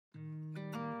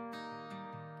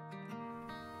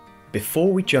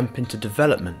Before we jump into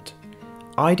development,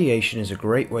 ideation is a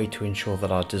great way to ensure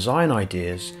that our design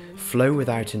ideas flow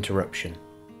without interruption.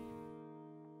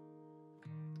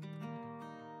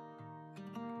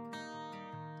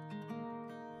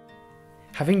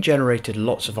 Having generated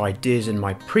lots of ideas in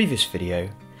my previous video,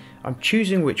 I'm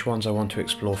choosing which ones I want to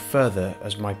explore further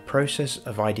as my process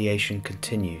of ideation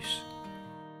continues.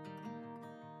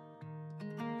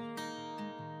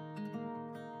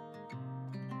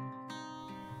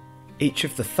 Each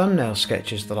of the thumbnail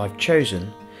sketches that I've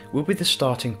chosen will be the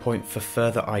starting point for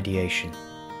further ideation.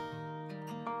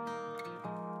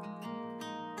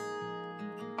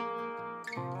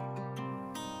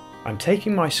 I'm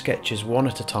taking my sketches one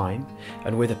at a time,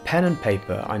 and with a pen and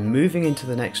paper I'm moving into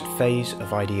the next phase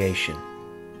of ideation.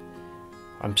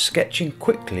 I'm sketching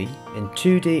quickly in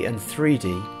 2D and 3D,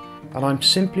 and I'm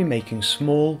simply making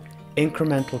small,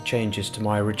 incremental changes to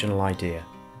my original idea.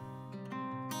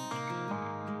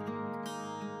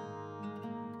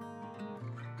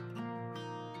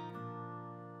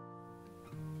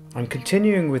 I'm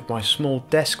continuing with my small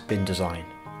desk bin design,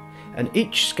 and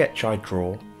each sketch I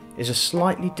draw is a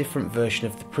slightly different version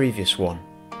of the previous one.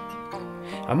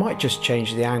 I might just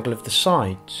change the angle of the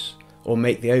sides, or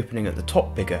make the opening at the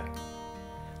top bigger.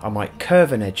 I might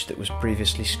curve an edge that was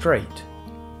previously straight.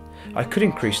 I could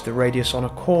increase the radius on a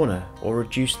corner or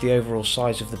reduce the overall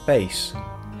size of the base.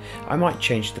 I might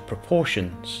change the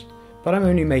proportions, but I'm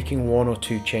only making one or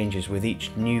two changes with each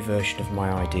new version of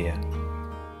my idea.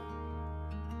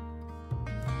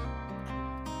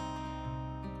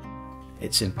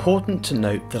 It's important to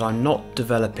note that I'm not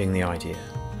developing the idea.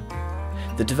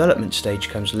 The development stage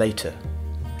comes later.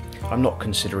 I'm not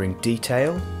considering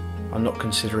detail, I'm not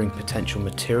considering potential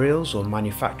materials or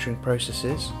manufacturing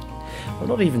processes, I'm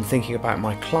not even thinking about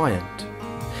my client.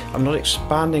 I'm not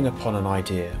expanding upon an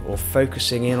idea or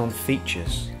focusing in on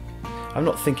features. I'm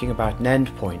not thinking about an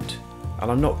endpoint, and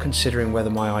I'm not considering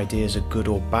whether my ideas are good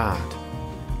or bad.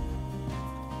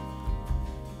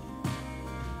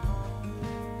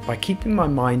 By keeping my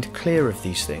mind clear of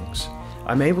these things,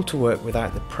 I'm able to work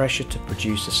without the pressure to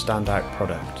produce a standout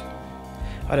product.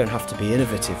 I don't have to be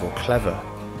innovative or clever.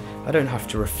 I don't have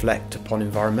to reflect upon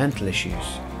environmental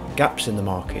issues, gaps in the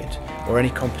market, or any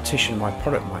competition my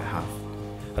product might have.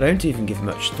 I don't even give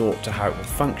much thought to how it will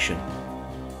function.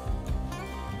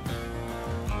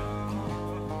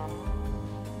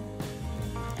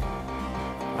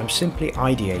 I'm simply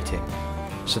ideating,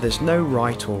 so there's no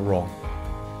right or wrong.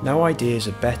 No ideas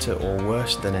are better or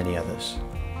worse than any others.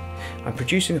 I'm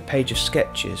producing a page of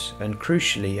sketches and,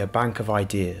 crucially, a bank of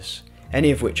ideas, any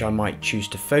of which I might choose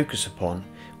to focus upon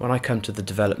when I come to the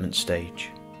development stage.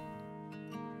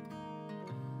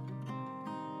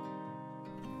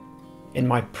 In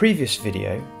my previous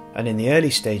video, and in the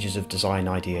early stages of design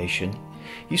ideation,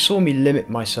 you saw me limit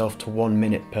myself to 1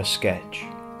 minute per sketch.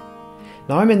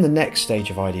 Now I'm in the next stage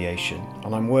of ideation,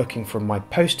 and I'm working from my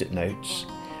post-it notes.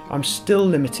 I'm still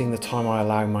limiting the time I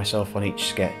allow myself on each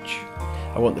sketch.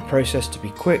 I want the process to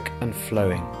be quick and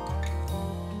flowing.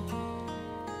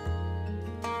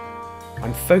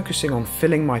 I'm focusing on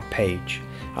filling my page,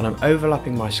 and I'm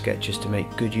overlapping my sketches to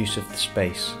make good use of the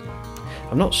space.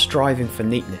 I'm not striving for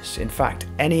neatness. In fact,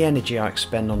 any energy I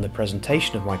expend on the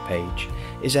presentation of my page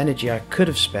is energy I could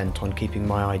have spent on keeping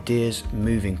my ideas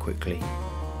moving quickly.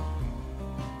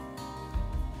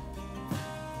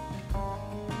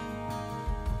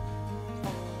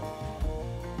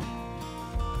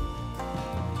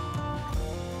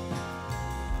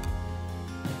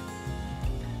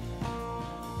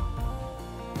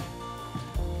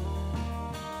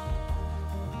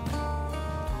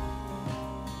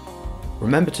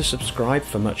 Remember to subscribe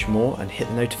for much more and hit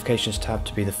the notifications tab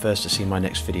to be the first to see my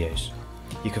next videos.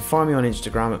 You can find me on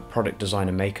Instagram at Product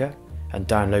Designer Maker and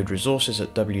download resources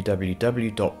at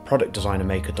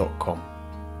www.productdesignermaker.com.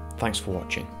 Thanks for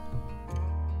watching.